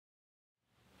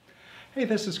Hey,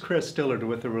 this is Chris Dillard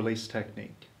with the Release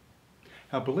Technique.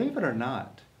 Now, believe it or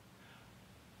not,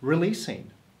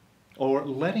 releasing or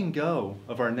letting go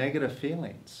of our negative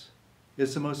feelings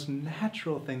is the most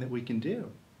natural thing that we can do.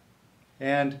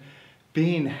 And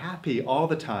being happy all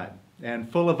the time and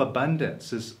full of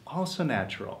abundance is also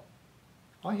natural.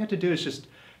 All you have to do is just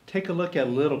take a look at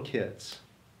little kids.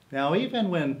 Now, even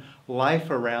when life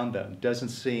around them doesn't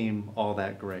seem all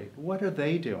that great, what are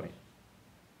they doing?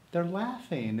 They're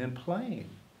laughing and playing.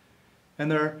 And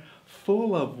they're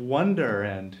full of wonder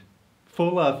and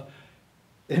full of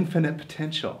infinite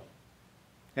potential.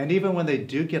 And even when they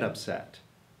do get upset,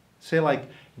 say like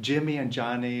Jimmy and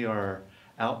Johnny are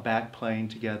out back playing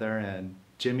together and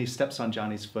Jimmy steps on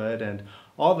Johnny's foot and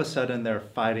all of a sudden they're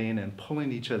fighting and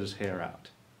pulling each other's hair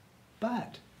out.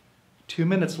 But 2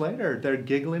 minutes later, they're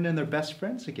giggling and they're best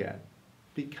friends again.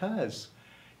 Because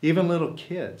even little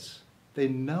kids, they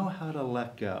know how to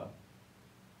let go.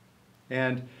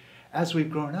 And as we've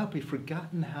grown up, we've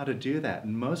forgotten how to do that.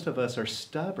 And most of us are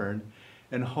stubborn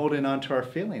and holding on to our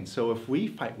feelings. So if we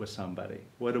fight with somebody,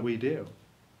 what do?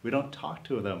 We don't talk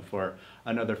to them for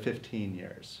another 15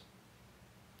 years.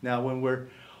 Now, when we're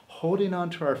holding on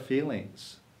to our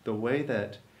feelings the way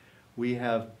that we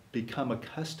have become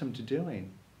accustomed to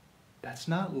doing, that's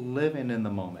not living in the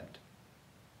moment.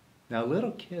 Now,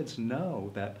 little kids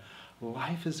know that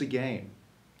life is a game,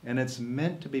 and it's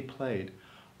meant to be played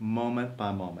moment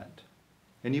by moment.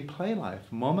 And you play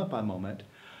life moment by moment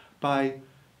by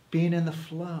being in the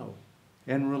flow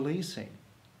and releasing.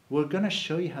 We're going to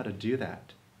show you how to do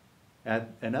that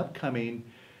at an upcoming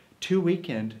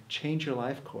 2-weekend Change Your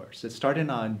Life course. It's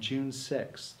starting on June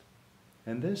 6th.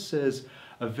 And this is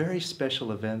a very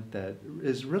special event that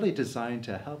is really designed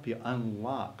to help you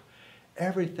unlock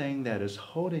everything that is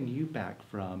holding you back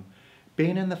from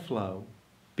being in the flow,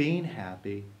 being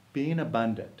happy, being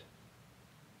abundant.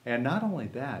 And not only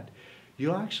that,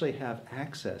 you'll actually have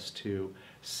access to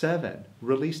 7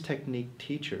 release technique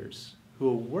teachers who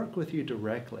will work with you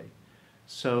directly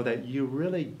so that you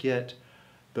really get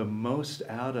the most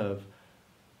out of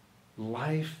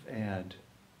life and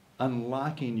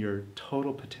unlocking your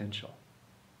total potential.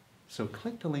 So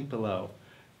click the link below,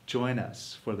 join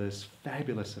us for this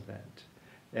fabulous event,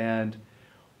 and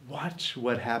watch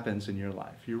what happens in your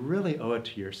life. You really owe it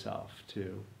to yourself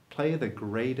to play the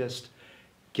greatest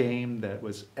game that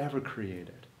was ever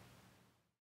created.